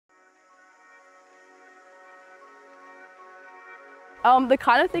The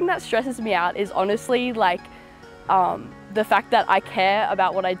kind of thing that stresses me out is honestly like the fact that I care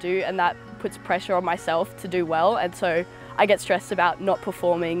about what I do, and that puts pressure on myself to do well, and so I get stressed about not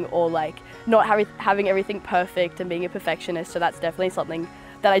performing or like not having everything perfect and being a perfectionist. So that's definitely something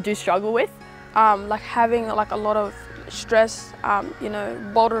that I do struggle with. Like having like a lot of stress, you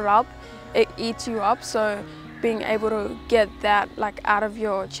know, bottled up, it eats you up. So being able to get that like out of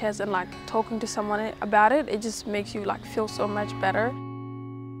your chest and like talking to someone about it, it just makes you like feel so much better.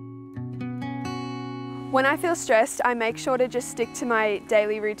 When I feel stressed, I make sure to just stick to my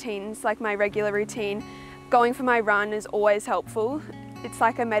daily routines, like my regular routine. Going for my run is always helpful. It's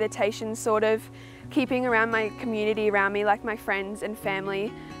like a meditation sort of. Keeping around my community around me, like my friends and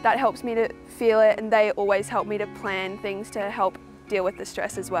family, that helps me to feel it, and they always help me to plan things to help deal with the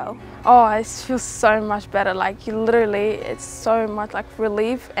stress as well. Oh, it feels so much better. Like you literally, it's so much like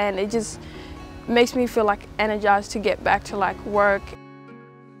relief, and it just makes me feel like energized to get back to like work.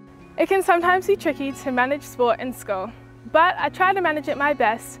 It can sometimes be tricky to manage sport in school, but I try to manage it my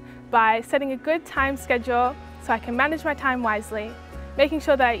best by setting a good time schedule so I can manage my time wisely, making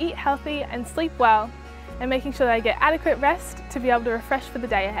sure that I eat healthy and sleep well, and making sure that I get adequate rest to be able to refresh for the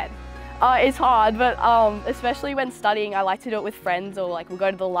day ahead. It's hard, but especially when studying, I like to do it with friends, or like we'll go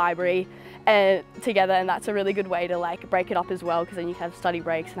to the library together, and that's a really good way to like break it up as well, because then you can have study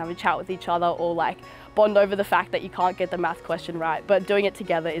breaks and have a chat with each other, or like bond over the fact that you can't get the math question right. But doing it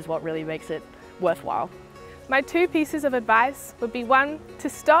together is what really makes it worthwhile. My two pieces of advice would be: one, to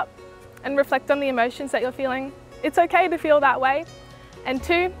stop and reflect on the emotions that you're feeling. It's okay to feel that way. And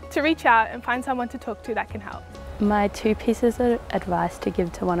two, to reach out and find someone to talk to that can help. My two pieces of advice to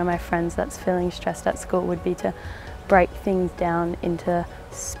give to one of my friends that's feeling stressed at school would be to break things down into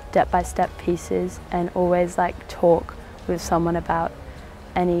step-by-step pieces, and always like talk with someone about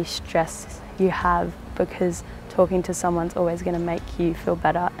any stress you have, because talking to someone's always going to make you feel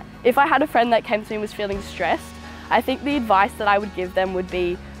better. If I had a friend that came to me and was feeling stressed, I think the advice that I would give them would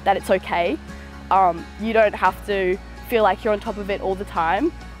be that it's okay. You don't have to feel like you're on top of it all the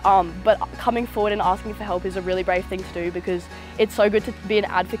time, but coming forward and asking for help is a really brave thing to do, because it's so good to be an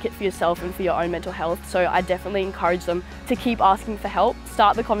advocate for yourself and for your own mental health. So I definitely encourage them to keep asking for help,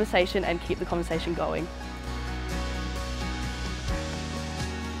 start the conversation and keep the conversation going.